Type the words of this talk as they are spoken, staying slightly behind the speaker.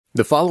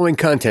The following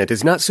content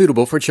is not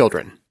suitable for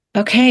children.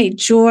 Okay,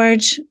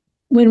 George,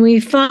 when we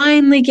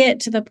finally get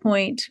to the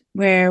point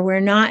where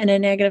we're not in a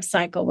negative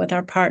cycle with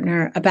our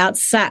partner about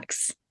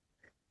sex,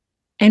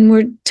 and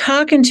we're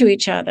talking to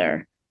each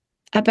other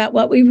about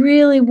what we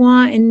really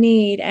want and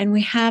need, and we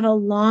have a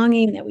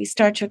longing that we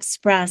start to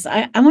express,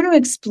 I want to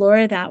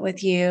explore that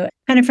with you,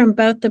 kind of from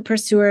both the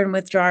pursuer and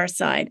withdrawer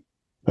side.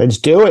 Let's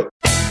do it.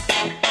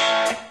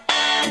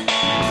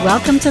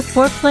 Welcome to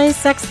Foreplay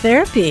Sex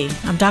Therapy.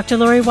 I'm Dr.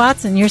 Lori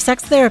Watson, your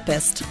sex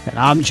therapist. And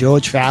I'm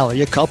George Fowler,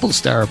 your couples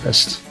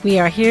therapist. We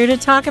are here to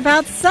talk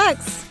about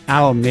sex.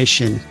 Our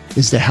mission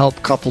is to help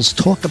couples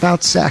talk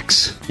about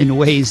sex in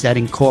ways that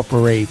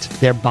incorporate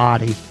their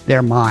body,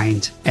 their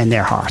mind, and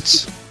their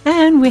hearts.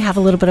 And we have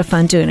a little bit of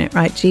fun doing it,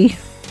 right, G?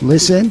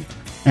 Listen,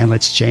 and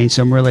let's change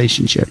some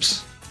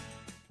relationships.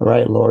 All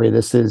right, Lori,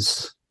 this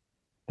is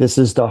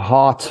the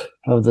heart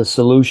of the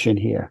solution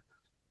here.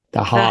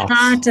 The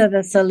heart of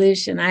the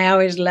solution. I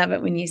always love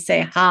it when you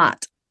say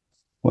heart.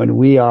 When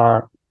we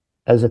are,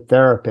 as a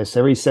therapist,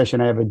 every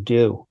session I ever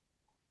do,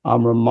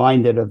 I'm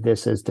reminded of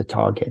this as the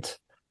target.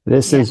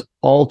 This is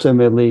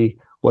ultimately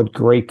what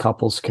great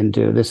couples can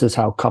do. This is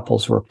how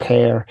couples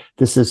repair.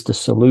 This is the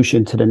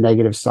solution to the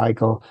negative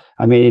cycle.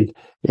 I mean,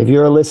 if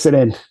you're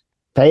listening,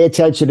 pay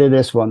attention to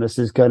this one. This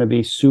is going to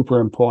be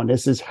super important.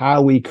 This is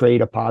how we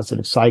create a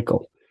positive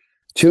cycle.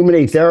 Too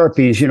many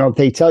therapies,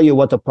 they tell you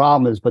what the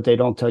problem is, but they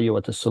don't tell you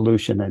what the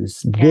solution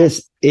is. Yes.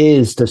 This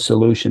is the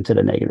solution to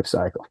the negative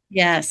cycle.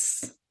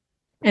 Yes.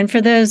 And for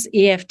those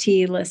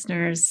EFT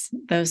listeners,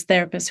 those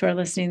therapists who are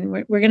listening,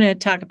 we're going to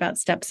talk about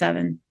step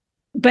 7.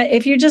 But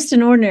if you're just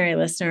an ordinary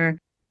listener,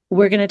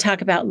 we're going to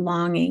talk about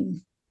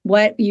longing,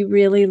 what you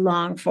really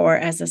long for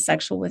as a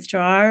sexual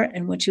withdrawer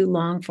and what you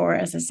long for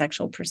as a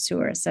sexual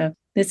pursuer. So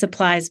this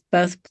applies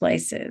both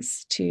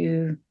places,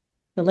 to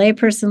the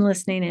layperson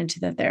listening and to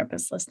the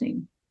therapist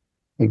listening.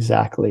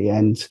 Exactly.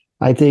 And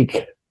I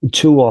think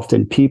too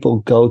often people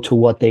go to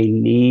what they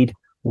need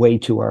way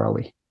too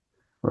early,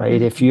 right?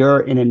 Mm-hmm. If you're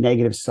in a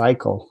negative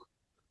cycle,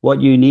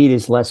 what you need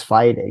is less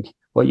fighting.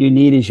 What you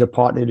need is your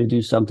partner to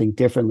do something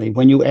differently.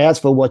 When you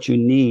ask for what you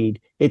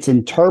need, it's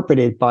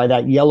interpreted by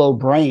that yellow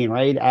brain,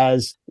 right,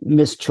 as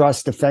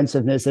mistrust,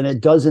 defensiveness, and it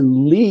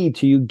doesn't lead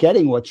to you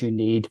getting what you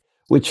need,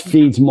 which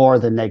feeds more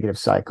of the negative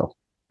cycle.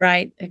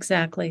 Right,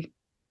 exactly.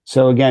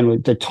 So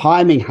again, the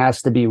timing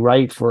has to be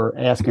right for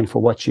asking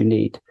for what you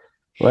need,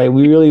 right?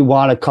 We really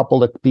want a couple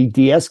to be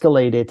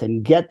de-escalated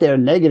and get their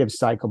negative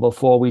cycle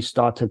before we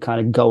start to kind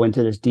of go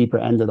into this deeper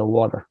end of the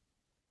water.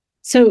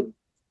 So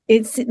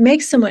it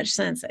makes so much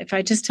sense. If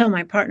I just tell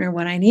my partner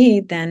what I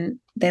need, then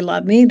they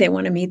love me. They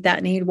want to meet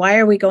that need. Why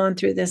are we going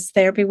through this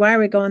therapy? Why are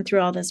we going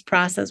through all this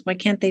process? Why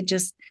can't they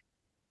just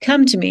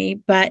come to me?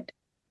 But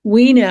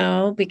we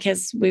know,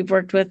 because we've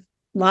worked with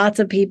lots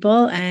of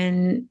people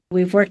and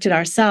we've worked it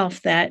ourselves,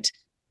 that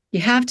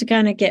you have to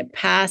kind of get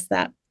past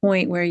that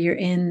point where you're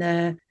in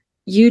the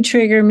you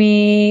trigger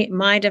me,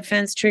 my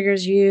defense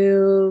triggers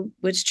you,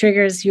 which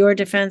triggers your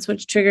defense,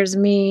 which triggers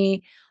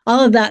me.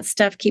 All of that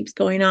stuff keeps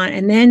going on.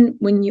 And then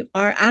when you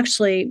are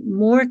actually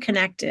more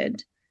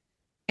connected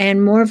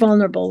and more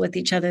vulnerable with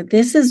each other,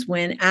 this is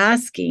when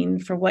asking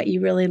for what you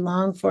really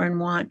long for and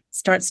want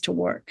starts to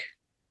work.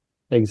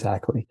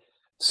 Exactly.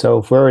 So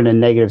if we're in a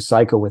negative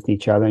cycle with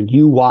each other and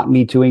you want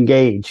me to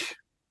engage,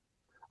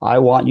 I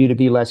want you to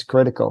be less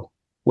critical.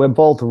 We're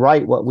both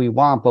right what we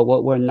want, but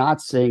what we're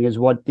not seeing is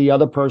what the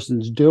other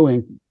person's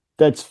doing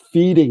that's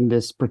feeding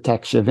this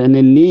protection and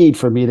the need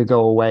for me to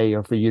go away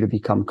or for you to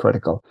become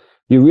critical.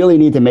 You really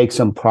need to make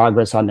some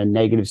progress on the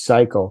negative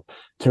cycle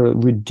to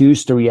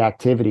reduce the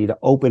reactivity, to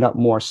open up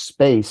more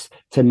space,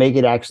 to make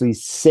it actually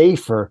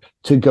safer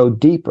to go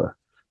deeper.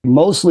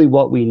 Mostly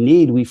what we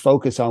need, we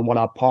focus on what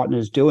our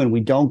partner's doing. We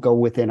don't go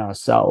within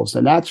ourselves.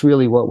 And that's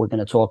really what we're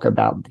going to talk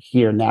about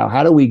here now.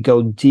 How do we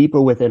go deeper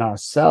within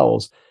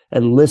ourselves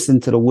and listen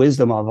to the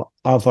wisdom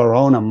of our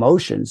own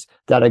emotions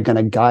that are going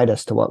to guide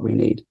us to what we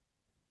need?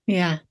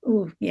 Yeah.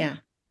 Ooh, yeah.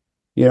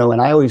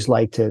 And I always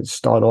like to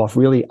start off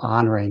really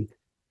honoring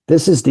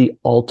this is the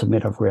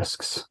ultimate of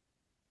risks.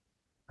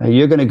 Now,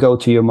 you're going to go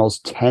to your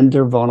most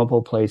tender,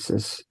 vulnerable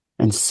places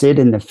and sit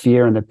in the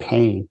fear and the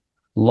pain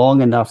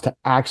long enough to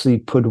actually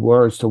put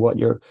words to what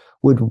you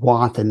would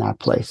want in that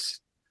place.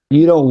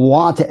 You don't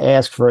want to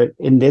ask for it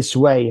in this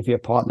way if your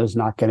partner's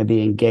not going to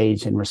be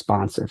engaged and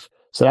responsive.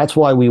 So that's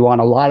why we want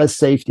a lot of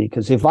safety,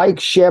 because if I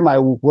share my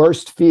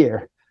worst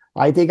fear,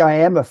 I think I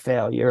am a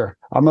failure.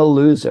 I'm a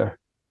loser.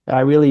 And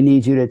I really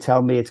need you to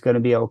tell me it's going to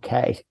be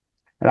okay.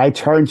 And I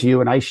turn to you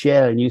and I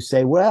share and you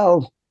say,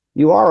 well,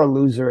 you are a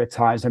loser at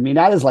times. I mean,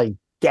 that is like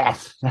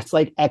death. That's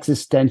like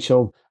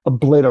existential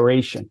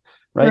obliteration.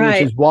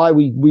 Right. Which is why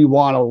we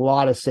want a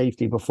lot of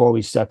safety before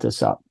we set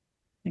this up.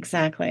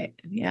 Exactly.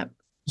 Yep.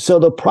 So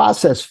the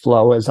process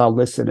flow, as our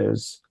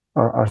listeners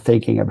are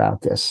thinking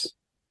about this,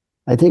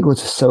 I think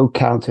what's so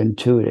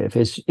counterintuitive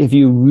is if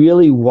you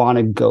really want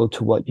to go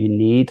to what you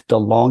need, the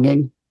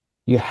longing,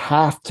 you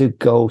have to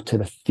go to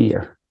the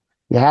fear.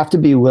 You have to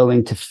be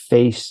willing to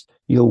face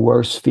your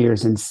worst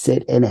fears and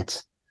sit in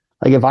it.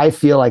 Like if I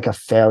feel like a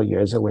failure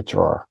as a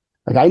withdrawer,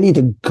 Like, I need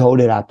to go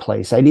to that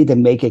place. I need to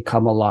make it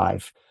come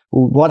alive.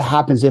 What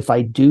happens if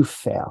I do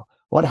fail?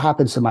 What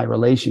happens to my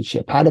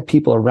relationship? How do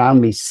people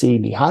around me see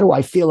me? How do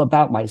I feel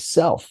about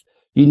myself?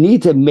 You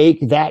need to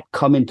make that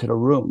come into the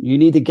room. You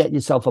need to get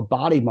yourself a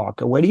body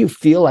marker. Where do you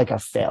feel like a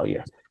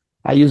failure?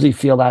 I usually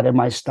feel that in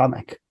my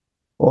stomach.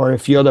 Or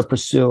if you're the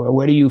pursuer,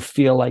 where do you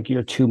feel like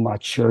you're too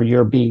much or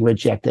you're being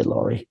rejected,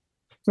 Lori?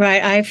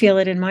 Right. I feel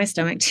it in my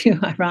stomach too,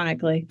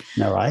 ironically.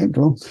 All right.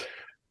 Well,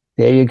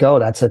 there you go.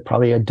 That's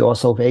probably a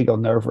dorsal vagal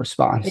nerve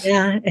response.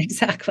 Yeah,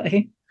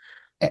 exactly.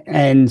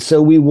 And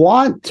so we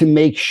want to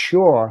make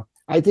sure,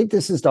 I think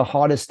this is the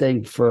hardest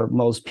thing for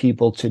most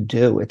people to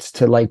do. It's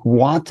to like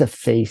want to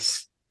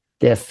face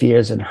their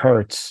fears and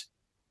hurts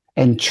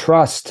and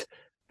trust.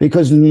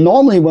 Because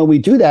normally when we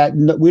do that,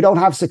 we don't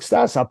have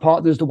success. Our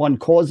partner's the one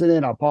causing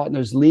it. Our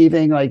partner's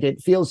leaving. Like,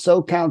 it feels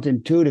so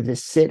counterintuitive to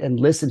sit and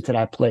listen to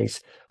that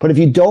place. But if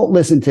you don't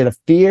listen to the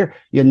fear,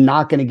 you're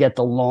not going to get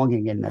the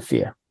longing in the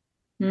fear.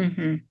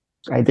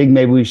 Mm-hmm. I think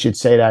maybe we should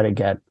say that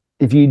again.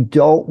 If you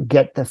don't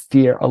get the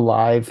fear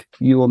alive,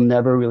 you will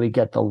never really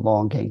get the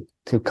longing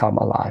to come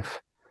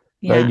alive.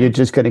 Yeah. Right? You're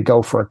just going to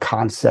go for a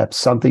concept,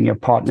 something your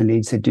partner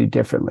needs to do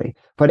differently.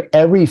 But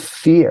every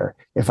fear,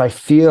 if I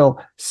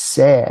feel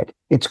sad,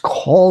 it's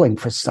calling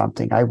for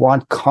something. I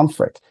want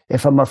comfort.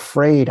 If I'm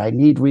afraid, I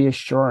need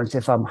reassurance.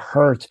 If I'm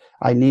hurt,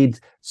 I need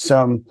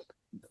some,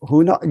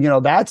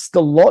 that's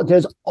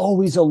there's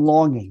always a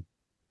longing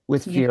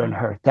with fear and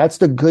hurt. That's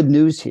the good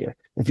news here.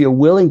 If you're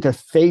willing to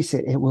face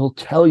it, it will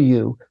tell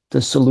you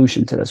the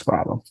solution to this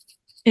problem.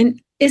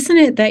 And isn't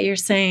it that you're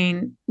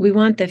saying we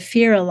want the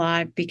fear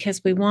alive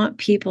because we want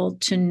people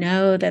to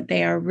know that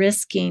they are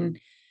risking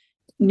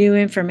new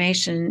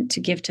information to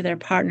give to their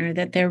partner,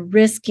 that they're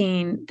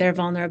risking their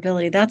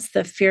vulnerability? That's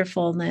the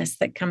fearfulness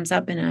that comes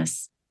up in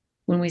us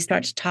when we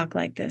start to talk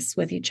like this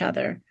with each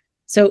other.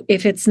 So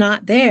if it's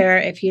not there,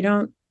 if you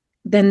don't,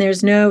 then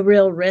there's no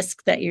real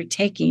risk that you're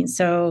taking.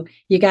 So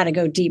you got to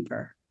go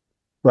deeper.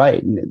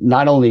 Right.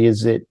 Not only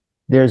is it,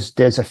 there's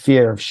a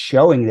fear of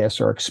showing this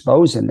or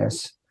exposing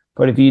this,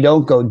 but if you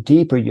don't go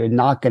deeper, you're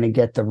not going to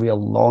get the real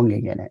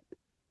longing in it.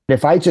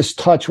 If I just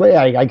touch,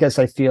 I guess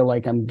I feel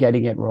like I'm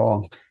getting it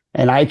wrong.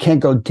 And I can't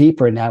go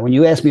deeper in that. When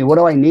you ask me, what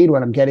do I need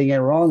when I'm getting it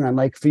wrong? I'm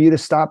like, for you to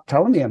stop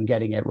telling me I'm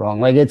getting it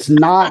wrong. Like, it's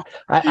not,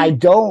 I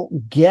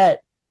don't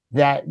get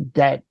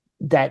that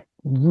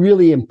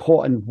really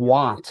important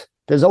want.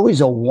 There's always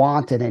a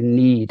want and a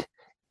need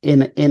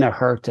in a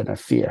hurt and a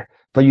fear.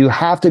 But you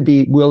have to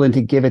be willing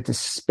to give it the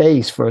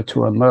space for it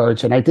to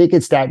emerge. And I think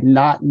it's that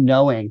not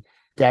knowing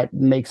that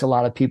makes a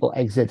lot of people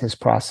exit this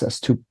process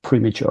too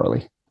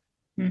prematurely.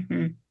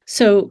 Mm-hmm.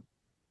 So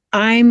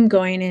I'm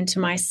going into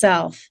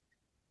myself,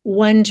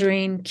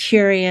 wondering,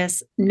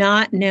 curious,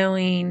 not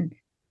knowing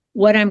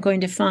what I'm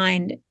going to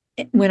find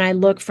when I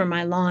look for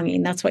my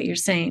longing. That's what you're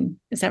saying.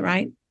 Is that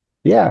right?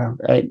 Yeah.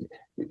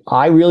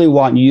 I really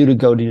want you to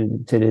go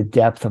to the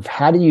depth of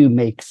how do you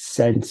make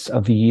sense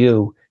of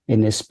you in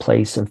this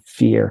place of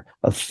fear,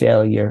 of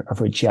failure, of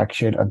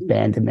rejection,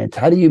 abandonment?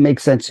 How do you make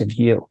sense of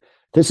you?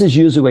 This is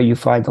usually where you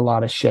find a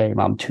lot of shame.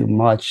 I'm too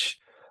much.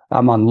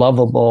 I'm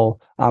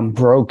unlovable. I'm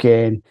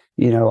broken.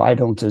 I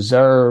don't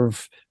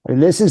deserve.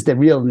 And this is the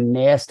real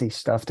nasty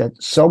stuff that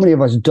so many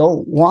of us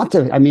don't want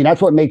to. I mean,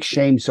 that's what makes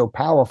shame so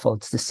powerful.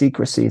 It's the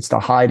secrecy. It's the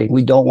hiding.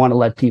 We don't want to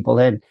let people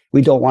in.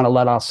 We don't want to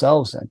let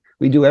ourselves in.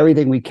 We do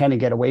everything we can to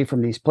get away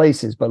from these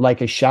places, but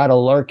like a shadow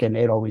lurking,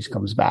 it always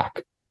comes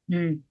back.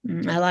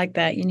 I like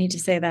that. You need to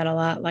say that a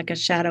lot, like a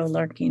shadow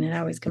lurking. It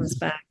always comes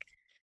back.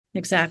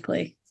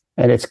 Exactly.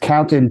 And it's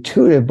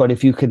counterintuitive, but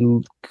if you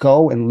can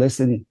go and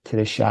listen to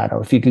the shadow,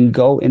 if you can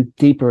go in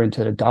deeper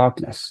into the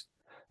darkness,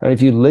 or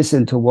if you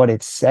listen to what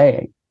it's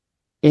saying,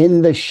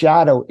 in the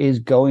shadow is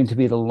going to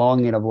be the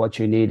longing of what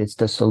you need. It's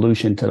the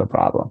solution to the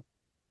problem.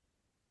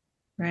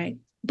 Right.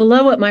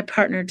 Below what my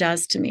partner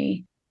does to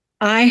me,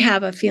 I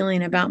have a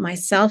feeling about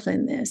myself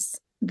in this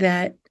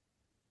that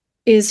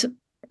is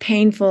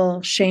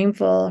painful,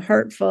 shameful,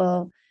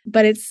 hurtful.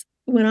 But it's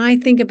when I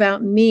think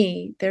about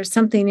me, there's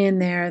something in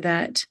there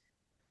that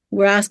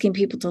we're asking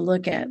people to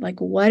look at.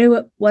 Like, what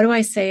do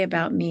I say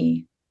about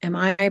me? Am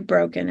I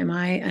broken? Am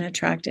I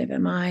unattractive?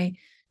 Am I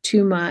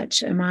too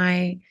much? Am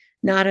I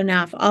not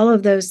enough? All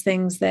of those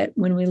things that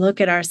when we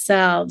look at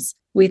ourselves,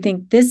 we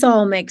think this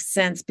all makes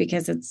sense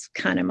because it's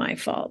kind of my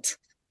fault.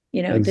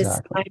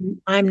 Exactly.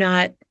 I'm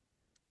not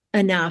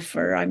enough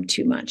or I'm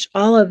too much,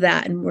 all of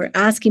that. And we're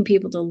asking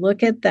people to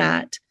look at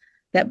that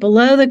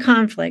below the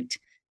conflict,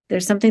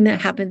 there's something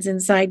that happens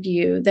inside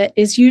you that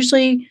is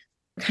usually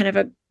kind of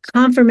a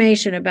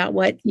confirmation about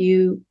what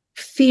you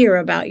fear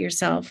about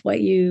yourself,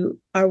 what you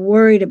are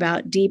worried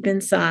about deep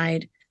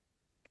inside.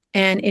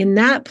 And in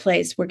that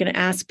place, we're going to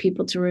ask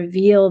people to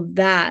reveal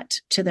that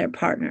to their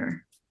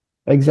partner.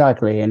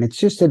 Exactly. And it's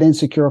just an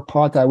insecure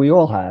part that we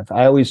all have.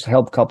 I always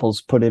help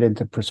couples put it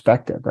into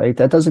perspective, right?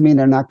 That doesn't mean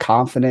they're not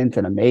confident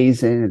and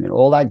amazing and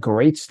all that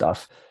great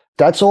stuff.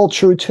 That's all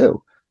true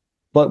too.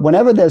 But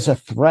whenever there's a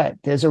threat,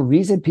 there's a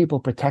reason people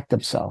protect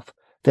themselves.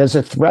 There's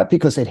a threat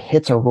because it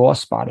hits a raw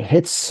spot. It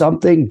hits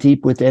something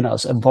deep within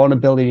us, a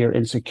vulnerability or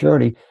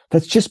insecurity.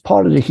 That's just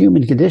part of the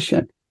human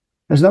condition.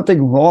 There's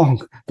nothing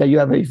wrong that you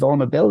have a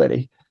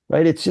vulnerability,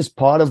 right? It's just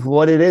part of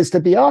what it is to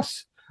be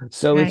us.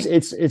 So Right.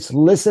 it's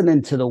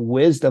listening to the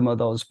wisdom of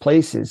those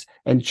places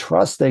and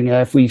trusting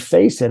that if we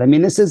face it. I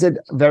mean, this is a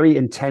very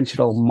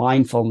intentional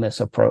mindfulness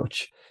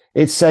approach.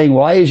 It's saying,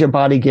 why is your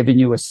body giving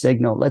you a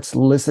signal? Let's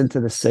listen to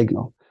the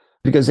signal.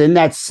 Because in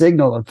that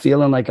signal of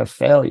feeling like a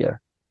failure,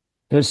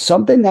 there's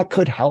something that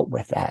could help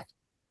with that,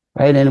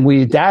 right? And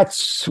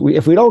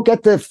if we don't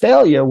get the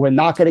failure, we're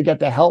not going to get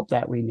the help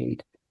that we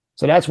need.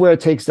 So that's where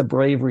it takes the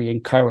bravery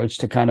and courage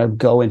to kind of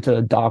go into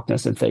the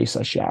darkness and face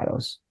our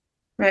shadows.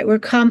 Right. We're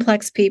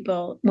complex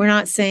people. We're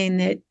not saying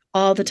that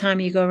all the time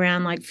you go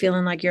around like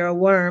feeling like you're a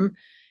worm.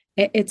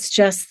 It's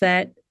just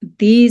that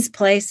these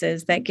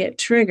places that get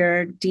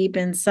triggered deep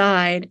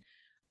inside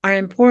are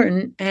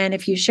important. And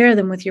if you share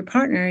them with your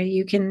partner,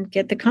 you can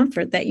get the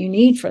comfort that you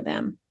need for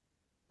them.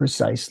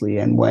 Precisely.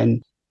 And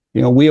when,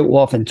 we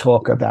often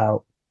talk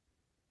about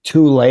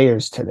two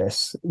layers to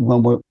this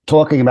when we're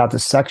talking about the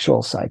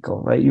sexual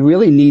cycle, right? You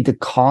really need to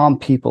calm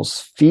people's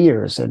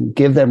fears and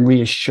give them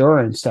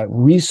reassurance that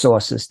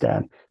resources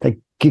them, that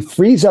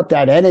frees up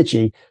that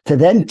energy to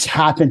then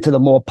tap into the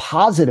more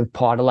positive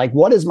part of like,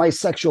 what does my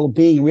sexual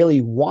being really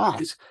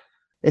want?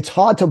 It's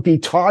hard to be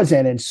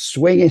Tarzan and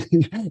swing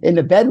in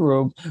the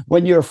bedroom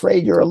when you're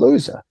afraid you're a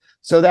loser.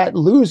 So that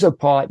loser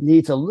part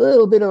needs a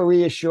little bit of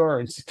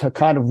reassurance to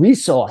kind of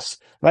resource,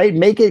 right?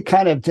 Make it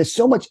kind of, there's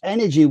so much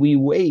energy we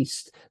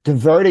waste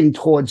diverting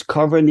towards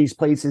covering these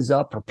places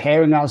up,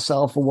 preparing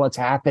ourselves for what's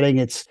happening.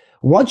 It's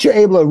once you're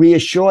able to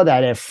reassure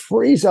that, it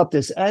frees up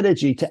this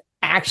energy to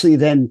actually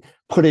then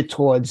put it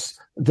towards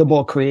the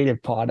more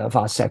creative part of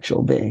our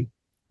sexual being.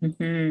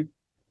 Mm-hmm.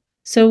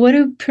 So what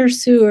do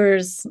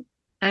pursuers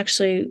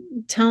actually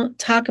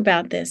talk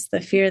about this, the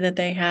fear that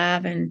they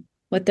have and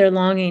what they're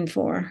longing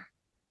for?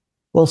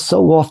 Well,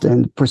 so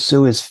often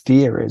pursuers'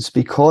 fear is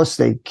because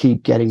they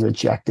keep getting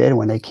rejected.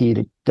 When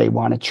they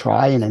want to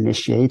try and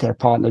initiate, their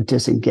partner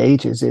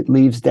disengages. It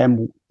leaves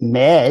them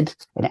mad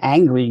and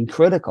angry and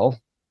critical.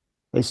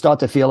 They start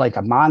to feel like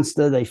a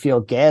monster. They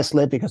feel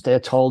gaslit because they're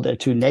told they're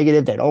too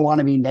negative. They don't want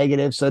to be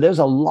negative. So there's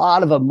a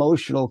lot of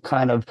emotional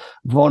kind of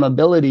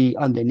vulnerability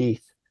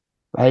underneath,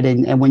 right?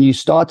 And when you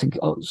start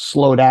to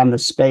slow down the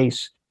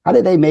space, how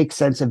do they make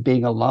sense of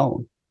being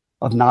alone,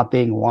 of not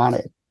being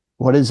wanted?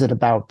 What is it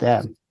about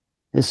them?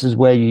 This is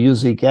where you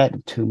usually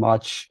get too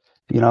much,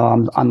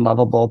 I'm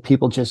unlovable.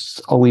 People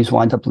just always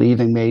wind up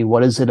leaving me.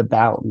 What is it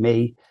about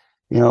me?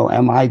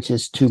 Am I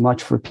just too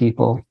much for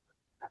people?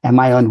 Am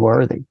I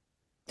unworthy?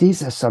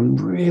 These are some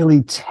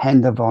really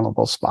tender,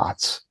 vulnerable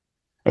spots.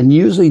 And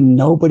usually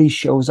nobody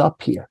shows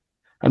up here.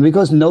 And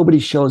because nobody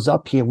shows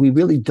up here, we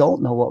really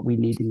don't know what we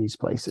need in these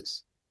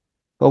places.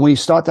 But when you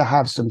start to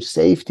have some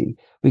safety,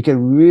 we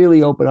can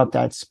really open up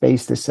that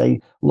space to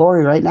say,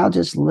 Lori, right now,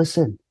 just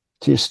listen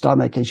to your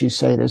stomach as you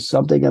say, there's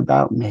something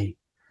about me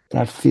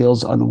that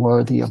feels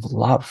unworthy of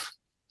love.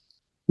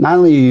 Not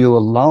only are you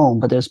alone,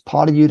 but there's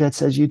part of you that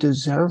says you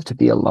deserve to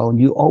be alone.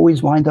 You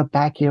always wind up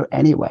back here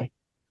anyway.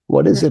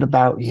 What is it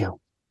about you?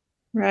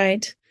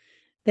 Right.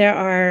 There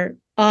are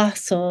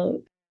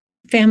also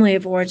family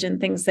of origin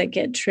things that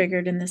get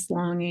triggered in this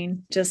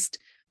longing, just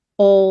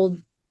old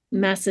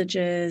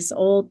messages,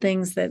 old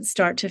things that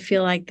start to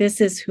feel like this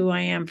is who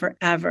I am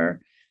forever,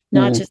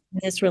 not just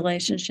in this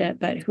relationship,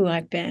 but who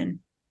I've been.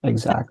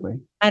 Exactly.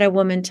 I had a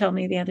woman tell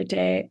me the other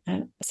day,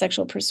 a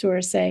sexual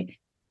pursuer, say,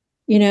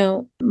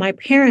 my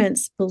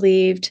parents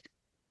believed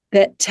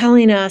that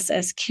telling us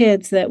as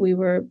kids that we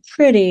were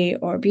pretty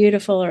or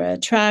beautiful or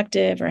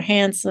attractive or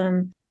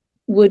handsome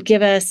would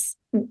give us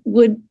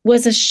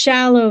was a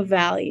shallow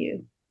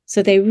value.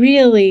 So they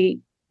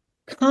really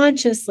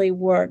consciously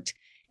worked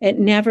at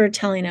never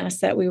telling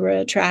us that we were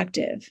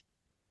attractive.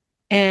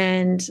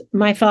 And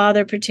my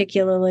father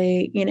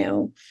particularly,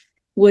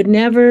 would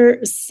never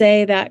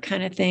say that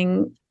kind of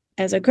thing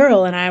as a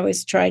girl. And I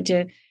always tried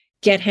to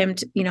get him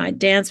to, I'd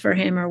dance for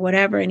him or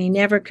whatever. And he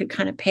never could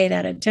kind of pay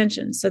that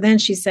attention. So then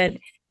she said,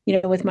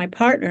 with my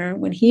partner,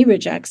 when he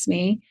rejects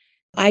me,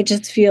 I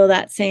just feel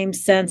that same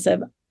sense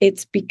of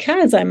it's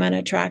because I'm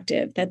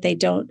unattractive that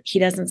he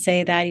doesn't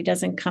say that. He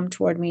doesn't come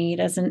toward me. He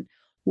doesn't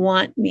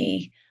want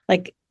me.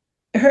 Like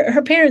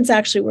her parents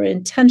actually were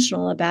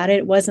intentional about it.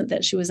 It wasn't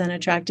that she was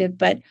unattractive,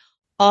 but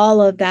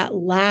all of that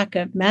lack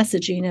of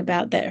messaging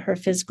about that her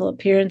physical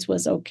appearance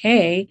was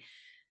okay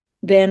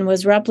then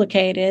was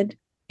replicated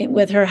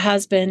with her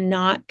husband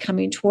not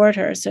coming toward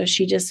her. So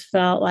she just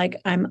felt like,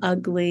 I'm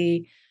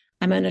ugly,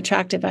 I'm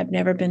unattractive. I've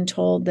never been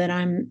told that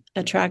I'm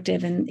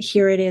attractive. And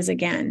here it is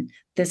again.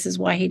 This is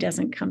why he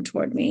doesn't come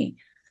toward me.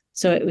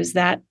 So it was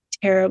that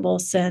terrible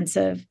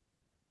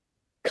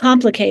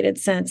complicated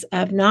sense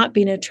of not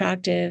being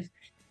attractive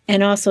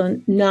and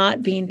also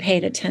not being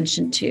paid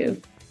attention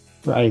to.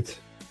 Right.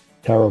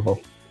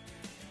 Terrible.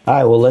 All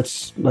right. Well,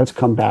 let's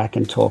come back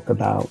and talk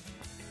about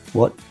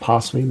what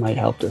possibly might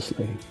help this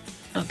lady.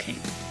 Okay.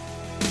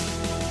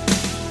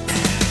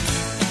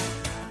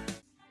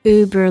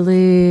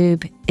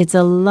 Uberlube. It's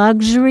a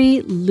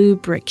luxury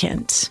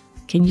lubricant.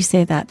 Can you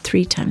say that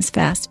 3 times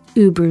fast?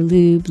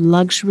 Uberlube,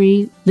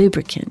 luxury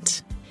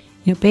lubricant.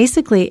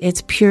 Basically,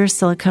 it's pure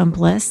silicone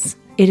bliss.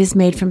 It is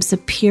made from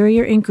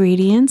superior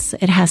ingredients.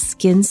 It has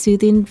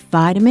skin-soothing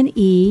vitamin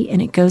E,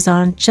 and it goes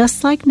on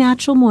just like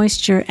natural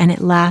moisture, and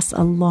it lasts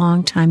a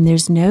long time.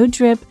 There's no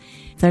drip.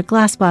 Their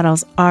glass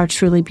bottles are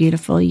truly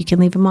beautiful. You can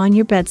leave them on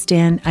your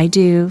bedstand. I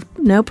do.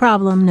 No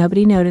problem.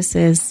 Nobody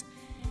notices.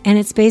 And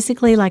it's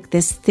basically like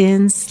this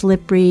thin,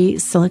 slippery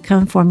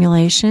silicone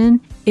formulation.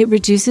 It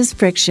reduces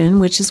friction,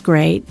 which is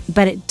great,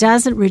 but it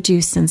doesn't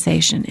reduce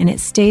sensation, and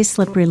it stays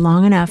slippery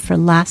long enough for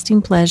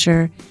lasting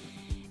pleasure.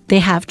 They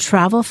have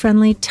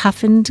travel-friendly,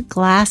 toughened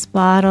glass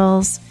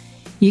bottles.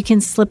 You can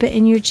slip it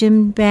in your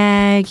gym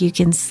bag. You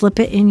can slip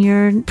it in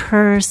your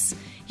purse.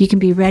 You can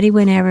be ready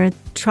whenever.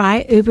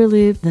 Try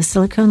Uberlube, the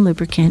silicone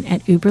lubricant,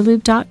 at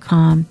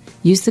uberlube.com.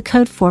 Use the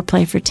code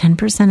FOREPLAY for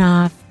 10%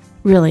 off.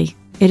 Really,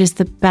 it is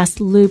the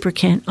best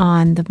lubricant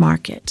on the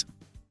market.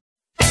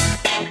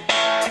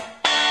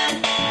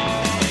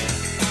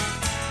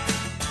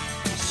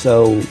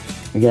 So,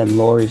 again,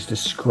 Lori's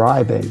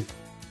describing,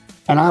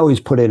 and I always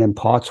put it in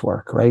parts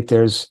work, right?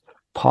 There's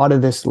part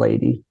of this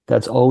lady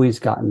that's always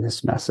gotten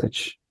this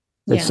message.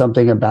 There's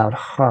something about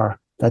her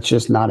that's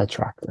just not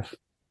attractive.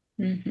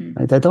 Mm-hmm.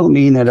 Right? That don't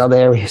mean that other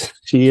areas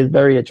she is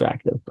very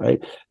attractive, right?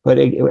 But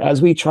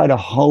as we try to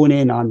hone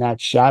in on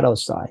that shadow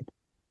side,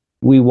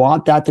 we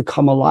want that to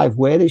come alive.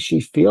 Where does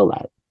she feel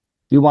that?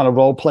 Do you want to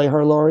role play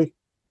her, Lori?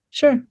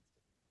 Sure.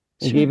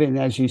 Like even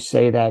as you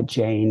say that,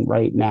 Jane,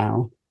 right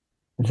now,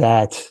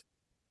 that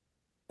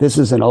this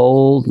is an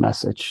old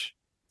message.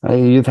 Right?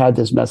 You've had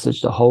this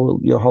message your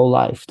whole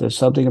life. There's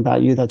something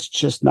about you that's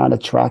just not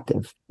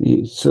attractive.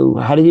 So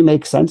how do you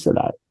make sense of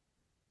that?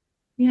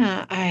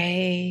 Yeah,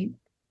 I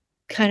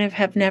kind of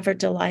have never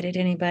delighted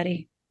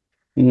anybody.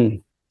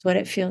 Mm. What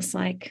it feels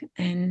like.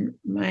 And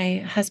my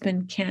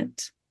husband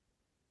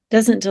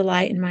doesn't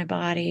delight in my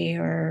body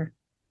or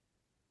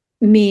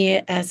me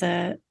as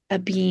a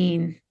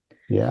being.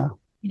 Yeah.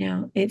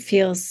 It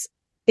feels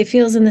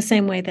in the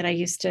same way that I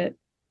used to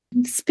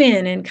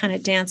spin and kind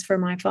of dance for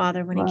my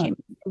father when he came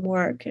from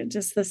work. It's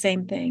just the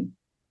same thing.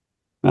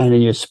 And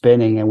then you're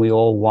spinning, and we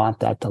all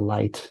want that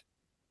delight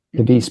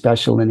to be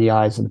special in the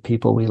eyes of the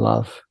people we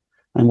love.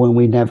 And when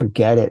we never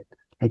get it,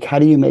 like, how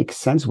do you make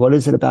sense? What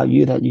is it about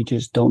you that you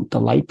just don't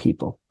delight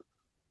people?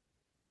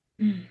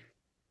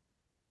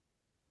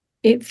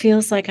 It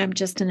feels like I'm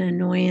just an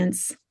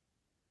annoyance,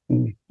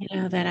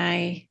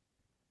 that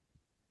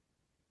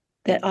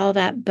all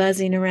that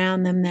buzzing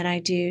around them that I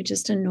do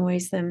just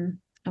annoys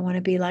them. I want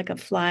to be like a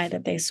fly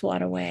that they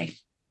swat away.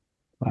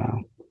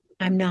 Wow.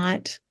 I'm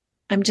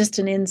just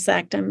an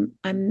insect. I'm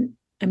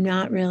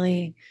not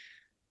really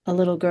a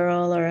little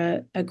girl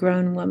or a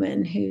grown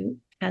woman who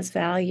has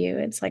value.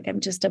 It's like I'm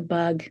just a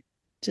bug.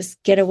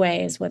 Just get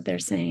away is what they're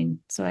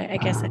saying. So I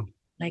guess I'm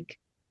a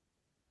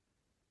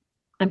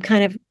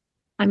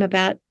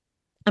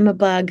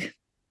bug.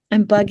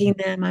 I'm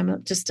bugging them.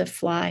 I'm just a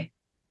fly.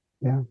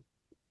 Yeah.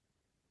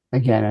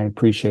 Again, I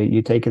appreciate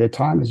you taking the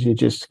time as you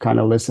just kind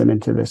of listen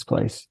into this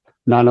place.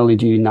 Not only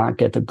do you not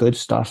get the good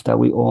stuff that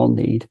we all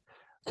need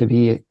to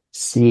be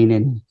seen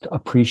and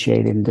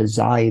appreciated and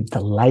desired,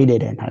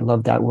 delighted in. I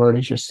love that word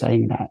as you're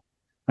saying that.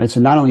 Right? So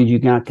not only do you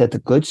not get the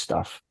good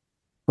stuff,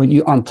 but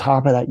you, on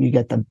top of that, you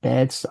get the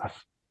bad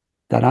stuff.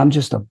 That I'm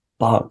just a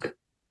bug.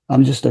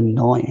 I'm just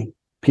annoying.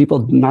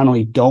 People not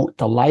only don't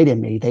delight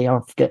in me, they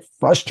get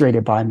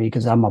frustrated by me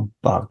because I'm a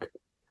bug.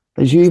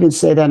 As you even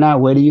say that now,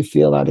 where do you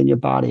feel that in your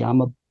body?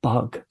 I'm a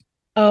bug.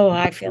 Oh,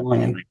 I feel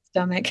that in my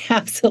stomach.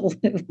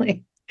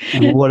 Absolutely.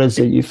 And what is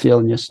it you feel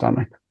in your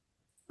stomach?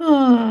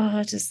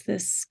 Oh, just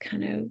this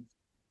kind of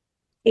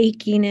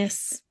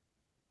achiness.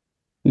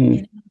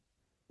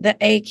 The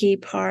achy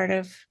part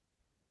of,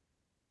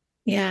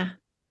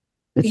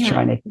 It's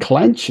trying to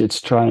clench. It's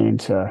trying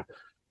to.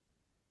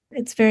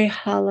 It's very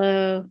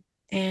hollow,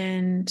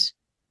 and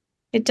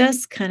it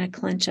does kind of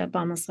clench up,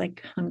 almost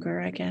like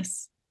hunger, I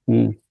guess.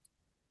 We're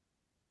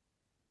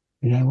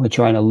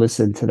trying to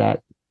listen to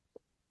that,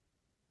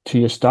 to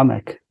your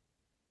stomach,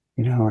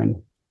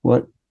 and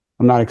what,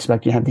 I'm not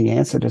expecting you to have the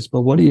answer to this,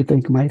 but what do you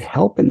think might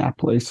help in that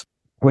place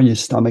when your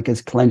stomach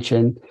is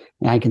clenching?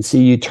 And I can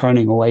see you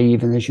turning away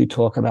even as you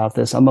talk about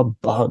this. I'm a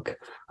bug.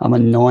 I'm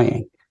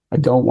annoying. I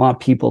don't want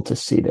people to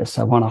see this.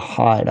 I want to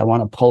hide. I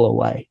want to pull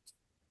away.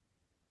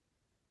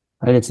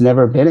 Right? It's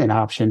never been an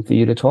option for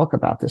you to talk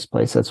about this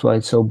place. That's why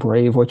it's so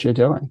brave what you're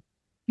doing.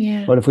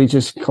 Yeah. But if we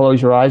just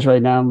close your eyes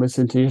right now and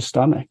listen to your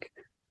stomach,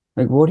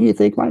 like, what do you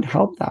think might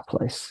help that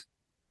place?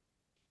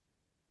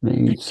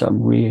 Maybe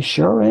some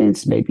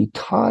reassurance, maybe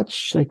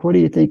touch. Like, what do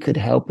you think could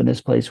help in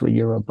this place where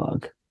you're a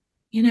bug?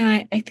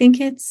 I think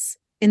it's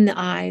in the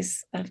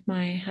eyes of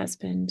my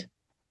husband.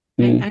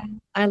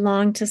 I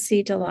long to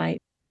see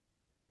delight.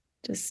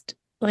 Just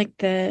like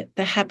the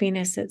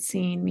happiness at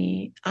seeing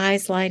me,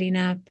 eyes lighting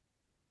up,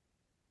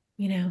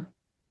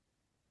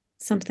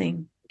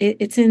 something.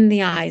 It's in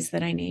the eyes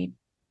that I need.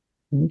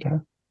 Okay.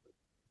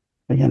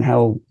 Again,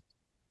 how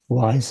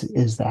wise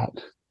is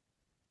that?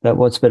 that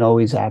what's been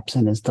always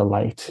absent is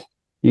delight.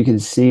 You can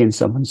see in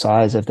someone's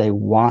eyes if they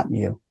want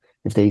you,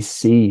 if they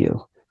see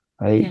you,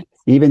 right? Yeah.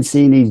 Even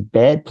seeing these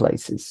bad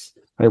places,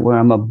 right, where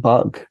I'm a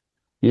bug.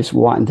 You're just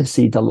wanting to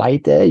see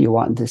delight there. You're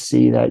wanting to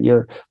see that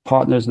your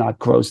partner's not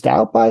grossed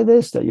out by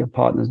this, that your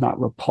partner's not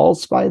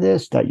repulsed by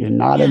this, that you're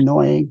not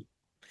annoying.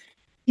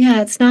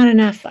 Yeah, it's not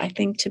enough, I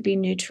think, to be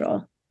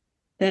neutral,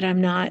 that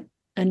I'm not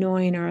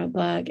annoying or a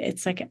bug.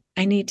 It's like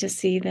I need to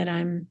see that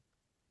I'm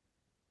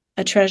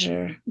a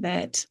treasure,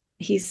 that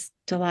he's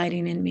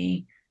delighting in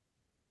me.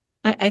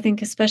 I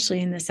think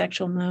especially in the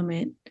sexual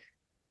moment,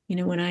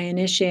 when I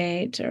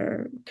initiate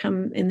or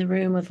come in the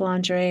room with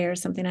lingerie or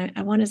something,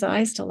 I want his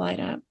eyes to light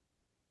up.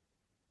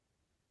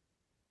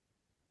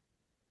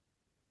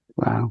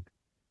 Wow.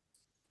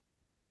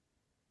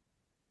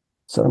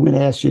 So I'm going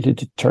to ask you to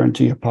turn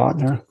to your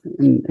partner.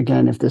 And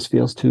again, if this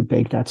feels too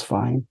big, that's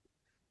fine.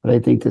 But I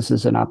think this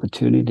is an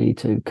opportunity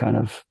to kind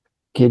of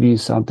give you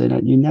something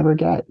that you never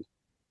get,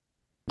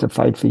 to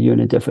fight for you in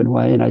a different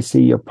way. And I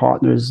see your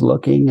partner's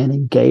looking and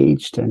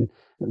engaged and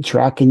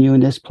tracking you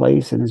in this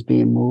place and is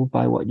being moved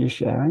by what you're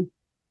sharing.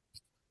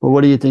 But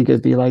what do you think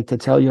it'd be like to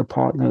tell your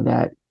partner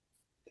that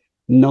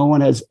no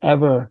one has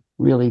ever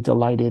really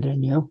delighted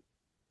in you?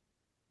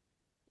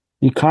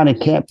 You kind of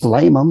can't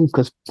blame them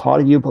because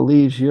part of you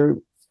believes you're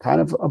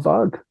kind of a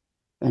bug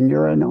and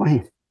you're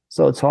annoying.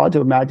 So it's hard to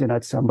imagine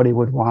that somebody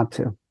would want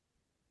to.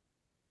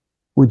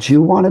 Would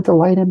you want to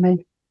delight in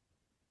me?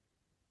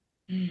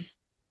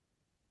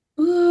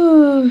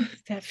 Ooh,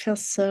 that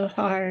feels so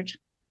hard.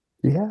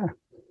 Yeah.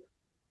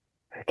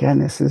 Again,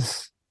 this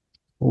is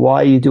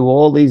why you do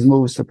all these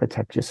moves to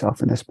protect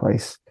yourself in this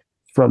place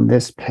from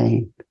this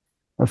pain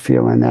of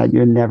feeling that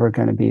you're never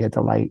going to be a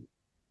delight.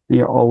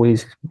 You're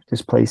always,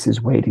 this place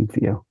is waiting for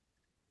you,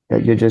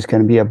 that you're just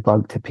going to be a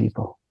bug to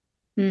people.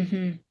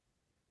 Mm-hmm.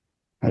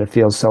 And it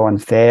feels so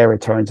unfair.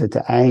 It turns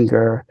into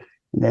anger.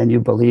 And then you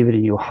believe it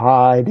and you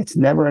hide. It's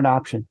never an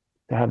option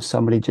to have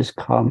somebody just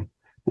come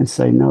and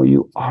say, no,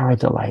 you are a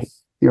delight.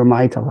 You're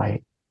my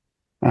delight.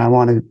 And I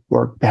want to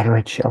work better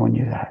at showing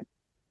you that.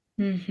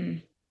 Mm-hmm.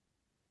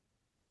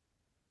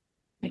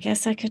 I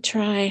guess I could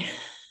try.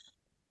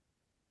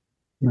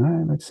 All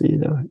right, let's see you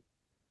do it.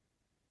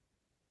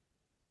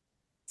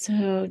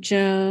 So,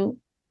 Joe,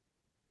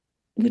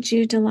 would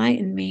you delight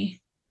in me?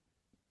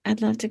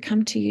 I'd love to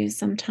come to you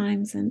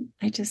sometimes, and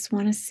I just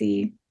want to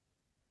see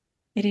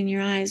it in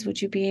your eyes.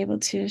 Would you be able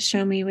to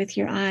show me with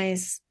your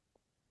eyes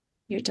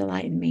your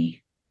delight in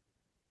me?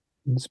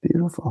 It's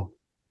beautiful.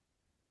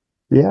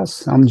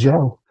 Yes, I'm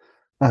Joe.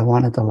 I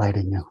want to delight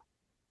in you.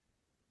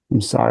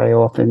 I'm sorry I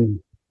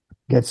often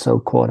get so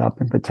caught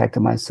up in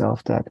protecting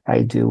myself that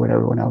I do what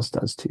everyone else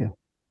does to you.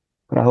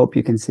 But I hope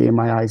you can see in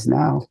my eyes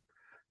now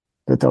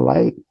the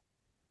delight.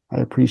 I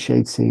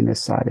appreciate seeing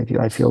this side of you.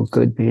 I feel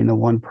good being the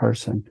one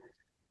person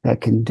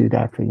that can do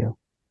that for you.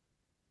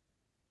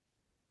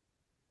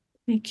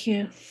 Thank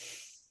you.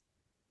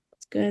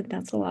 It's good.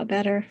 That's a lot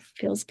better.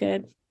 Feels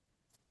good.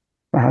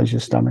 How's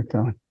your stomach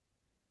doing?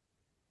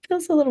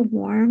 Feels a little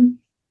warm.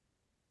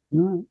 All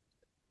right.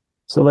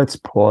 So let's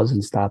pause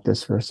and stop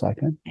this for a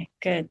second. Okay,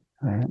 good.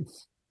 All right.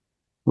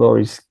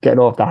 Lori's getting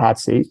off the hot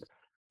seat.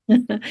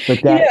 But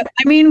that,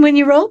 when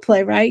you role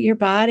play, right, your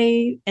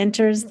body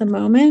enters the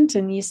moment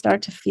and you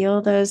start to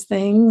feel those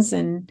things.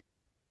 And,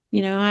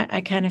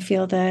 I kind of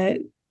feel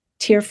the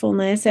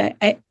tearfulness.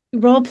 I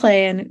role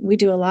play, and we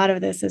do a lot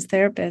of this as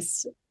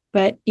therapists,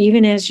 but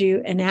even as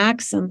you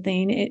enact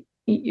something,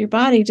 your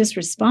body just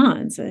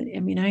responds.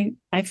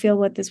 I feel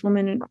what this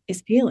woman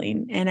is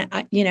feeling. And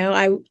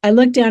I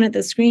looked down at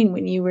the screen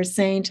when you were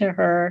saying to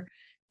her,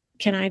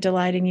 can I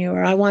delight in you?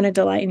 Or I want to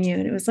delight in you.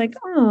 And it was like,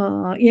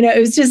 oh, it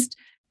was just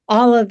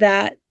all of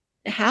that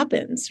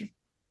happens.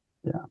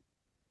 Yeah.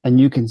 And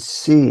you can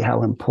see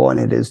how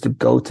important it is to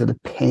go to the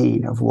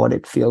pain of what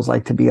it feels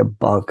like to be a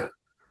bug.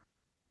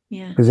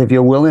 Yeah. Because if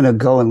you're willing to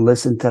go and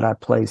listen to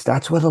that place,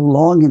 that's where the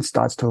longing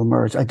starts to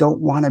emerge. I don't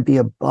want to be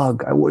a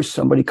bug. I wish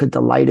somebody could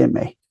delight in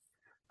me.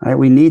 All right?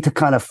 We need to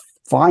kind of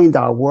find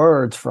our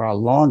words for our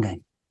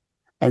longing.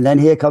 And then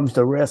here comes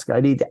the risk.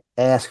 I need to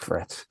ask for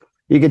it.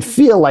 You can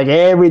feel like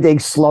everything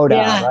slow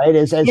down, right?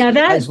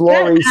 As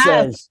Lori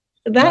says.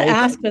 That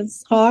ask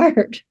was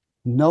hard.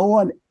 No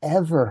one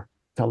ever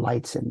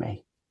delights in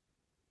me.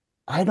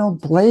 I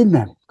don't blame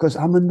them because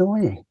I'm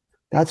annoying.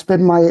 That's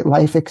been my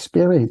life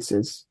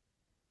experiences.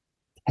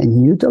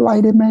 Can you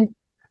delight in me?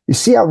 You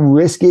see how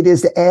risky it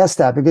is to ask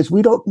that because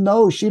we don't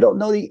know. She don't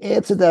know the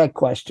answer to that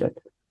question,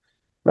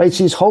 right?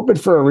 She's hoping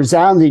for a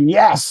resounding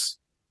yes,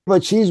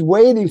 but she's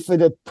waiting for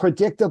the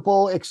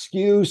predictable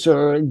excuse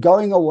or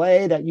going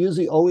away that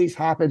usually always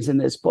happens in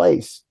this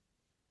place.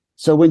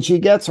 So when she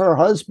gets her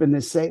husband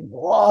to say,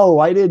 whoa,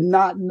 I did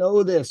not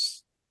know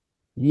this.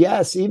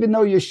 Yes, even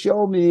though you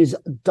show me these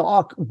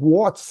dark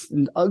warts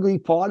and ugly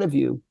part of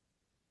you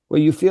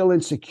where you feel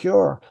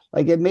insecure,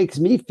 like it makes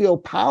me feel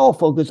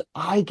powerful because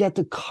I get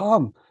to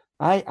come.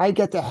 I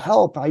get to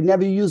help. I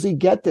never usually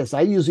get this.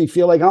 I usually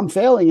feel like I'm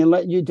failing and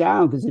letting you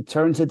down because it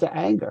turns into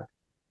anger.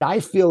 I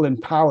feel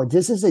empowered.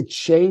 This is a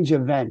change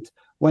event.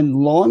 When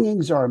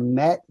longings are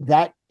met,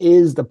 that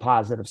is the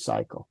positive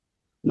cycle.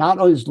 Not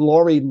only is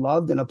Lori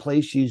loved in a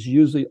place she's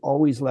usually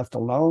always left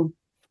alone,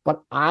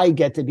 but I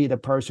get to be the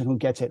person who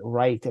gets it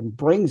right and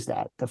brings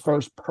that, the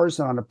first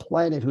person on the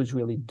planet who's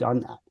really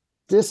done that.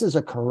 This is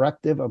a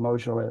corrective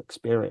emotional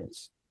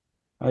experience.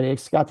 Right?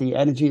 It's got the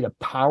energy, the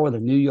power of the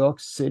New York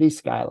City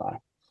skyline.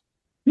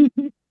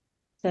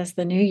 That's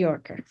the New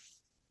Yorker.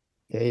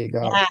 There you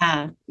go.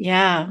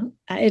 Yeah,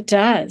 it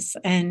does.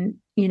 And,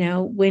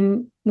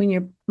 when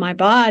my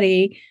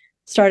body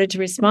started to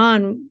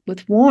respond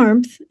with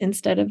warmth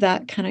instead of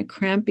that kind of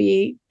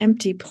crampy,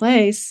 empty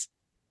place,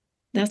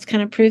 that's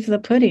kind of proof of the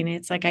pudding.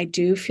 It's like, I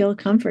do feel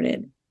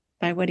comforted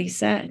by what he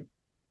said.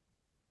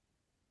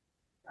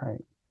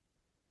 Right.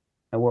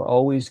 And we're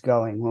always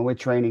going, when we're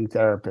training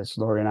therapists,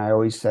 Lori and I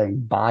always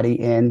saying body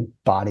in,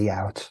 body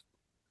out.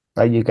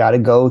 Right? You got to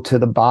go to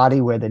the body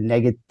where the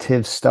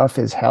negative stuff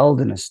is held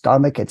in the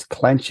stomach. It's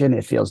clenching.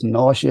 It feels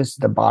nauseous.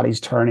 The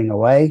body's turning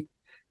away.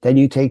 Then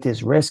you take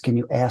this risk and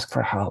you ask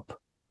for help.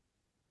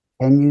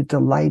 And you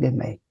delight in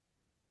me.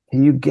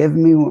 Can you give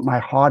me what my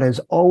heart has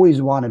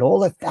always wanted? All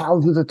the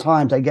thousands of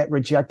times I get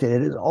rejected,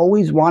 it has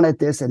always wanted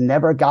this and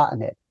never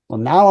gotten it. Well,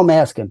 now I'm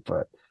asking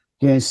for it.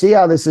 You can see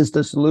how this is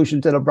the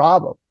solution to the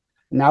problem.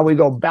 Now we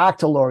go back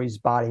to Lori's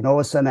body, and all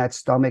of a sudden that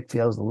stomach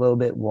feels a little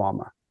bit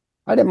warmer.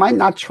 Right? It might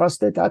not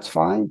trust it. That's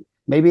fine.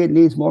 Maybe it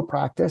needs more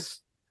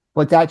practice.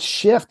 But that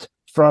shift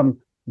from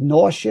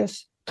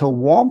nauseous to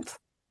warmth,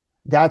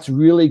 that's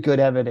really good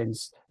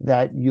evidence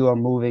that you are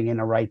moving in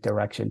the right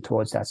direction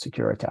towards that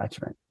secure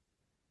attachment.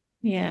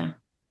 Yeah.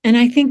 And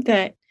I think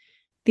that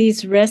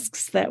these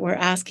risks that we're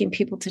asking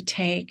people to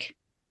take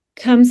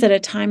comes at a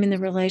time in the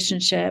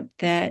relationship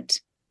that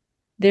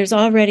there's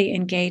already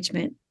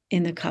engagement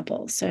in the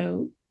couple.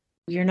 So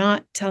you're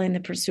not telling the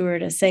pursuer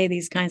to say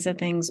these kinds of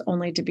things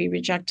only to be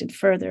rejected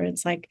further.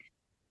 It's like,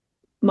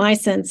 my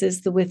sense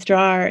is the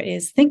withdrawer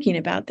is thinking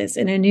about this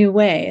in a new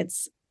way.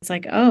 It's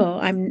like, oh,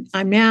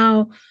 I'm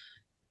now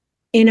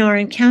in our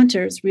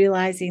encounters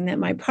realizing that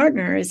my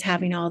partner is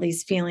having all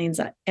these feelings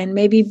and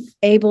maybe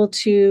able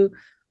to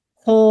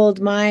hold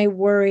my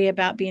worry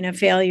about being a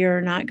failure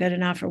or not good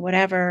enough or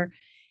whatever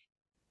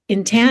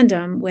in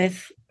tandem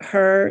with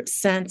her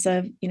sense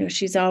of,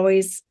 she's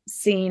always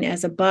seen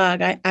as a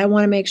bug. I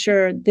want to make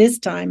sure this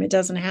time it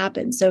doesn't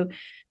happen. So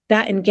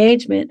that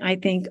engagement, I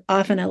think,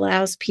 often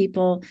allows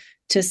people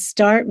to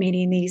start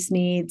meeting these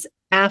needs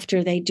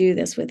after they do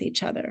this with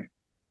each other.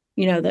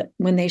 That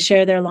when they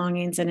share their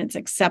longings and it's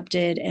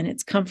accepted and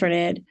it's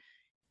comforted,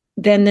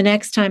 then the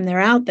next time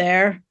they're out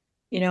there,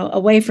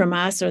 away from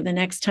us, or the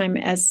next time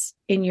as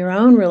in your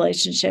own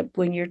relationship,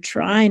 when you're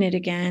trying it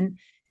again,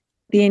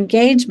 the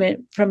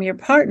engagement from your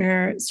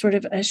partner sort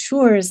of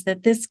assures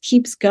that this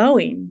keeps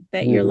going,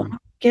 that your longing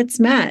gets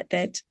met,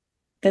 that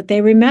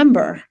they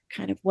remember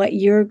kind of what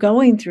you're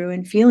going through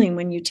and feeling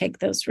when you take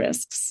those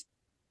risks.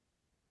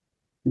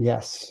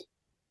 Yes.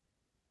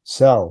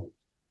 So,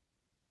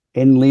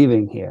 in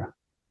leaving here,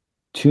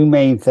 two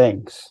main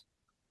things.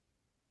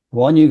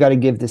 One, you got to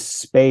give the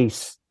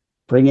space,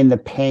 bring in the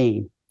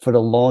pain for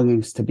the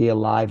longings to be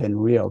alive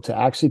and real, to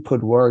actually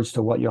put words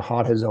to what your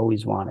heart has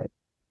always wanted,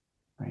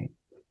 right?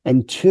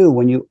 And two,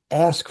 when you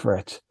ask for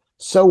it,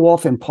 so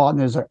often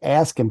partners are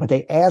asking, but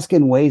they ask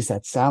in ways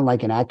that sound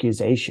like an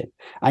accusation.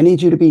 I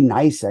need you to be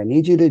nicer. I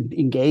need you to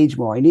engage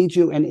more. I need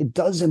you. And it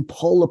doesn't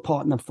pull the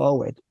partner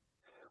forward.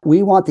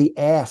 We want the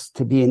ask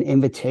to be an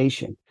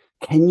invitation.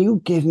 Can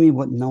you give me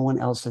what no one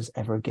else has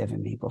ever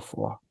given me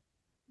before?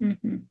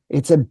 Mm-hmm.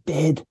 It's a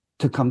bid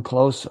to come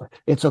closer.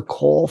 It's a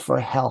call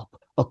for help.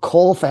 A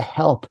call for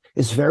help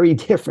is very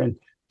different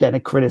than a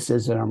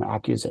criticism or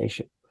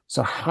accusation.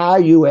 So how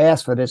you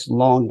ask for this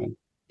longing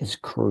is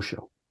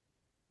crucial.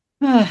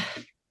 I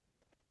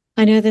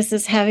know this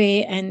is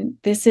heavy, and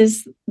this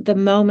is the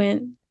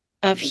moment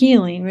of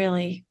healing,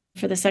 really,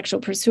 for the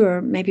sexual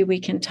pursuer. Maybe we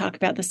can talk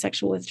about the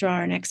sexual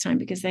withdrawer next time,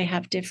 because they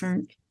have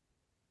different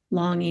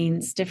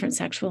longings, different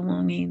sexual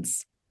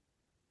longings.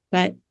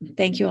 But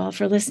thank you all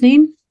for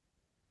listening.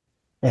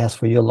 Ask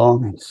for your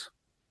longings.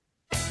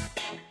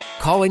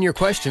 Call in your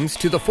questions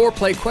to the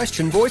Foreplay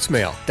question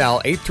voicemail.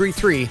 Dial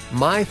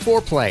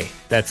 833-MY-4PLAY.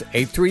 That's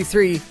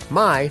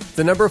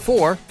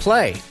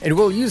 833-MY-4-PLAY. And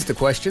we'll use the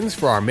questions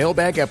for our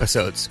mailbag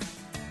episodes.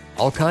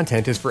 All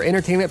content is for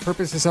entertainment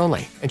purposes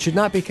only and should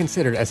not be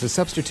considered as a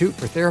substitute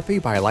for therapy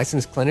by a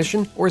licensed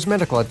clinician or as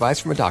medical advice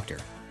from a doctor.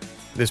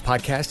 This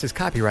podcast is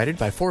copyrighted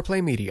by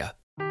Foreplay Media.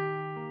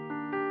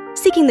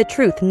 Seeking the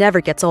truth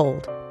never gets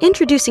old.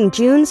 Introducing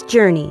June's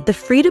Journey, the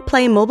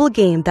free-to-play mobile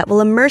game that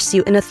will immerse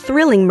you in a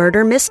thrilling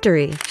murder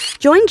mystery.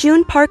 Join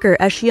June Parker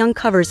as she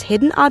uncovers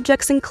hidden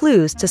objects and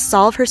clues to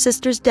solve her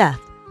sister's death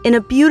in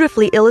a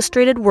beautifully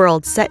illustrated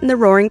world set in the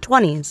Roaring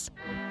 '20s.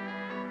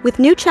 With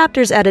new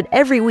chapters added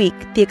every week,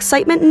 the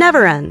excitement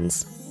never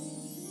ends.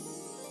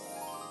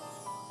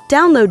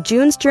 Download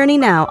June's Journey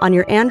now on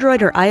your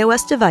Android or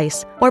iOS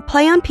device, or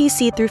play on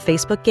PC through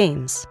Facebook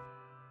Games.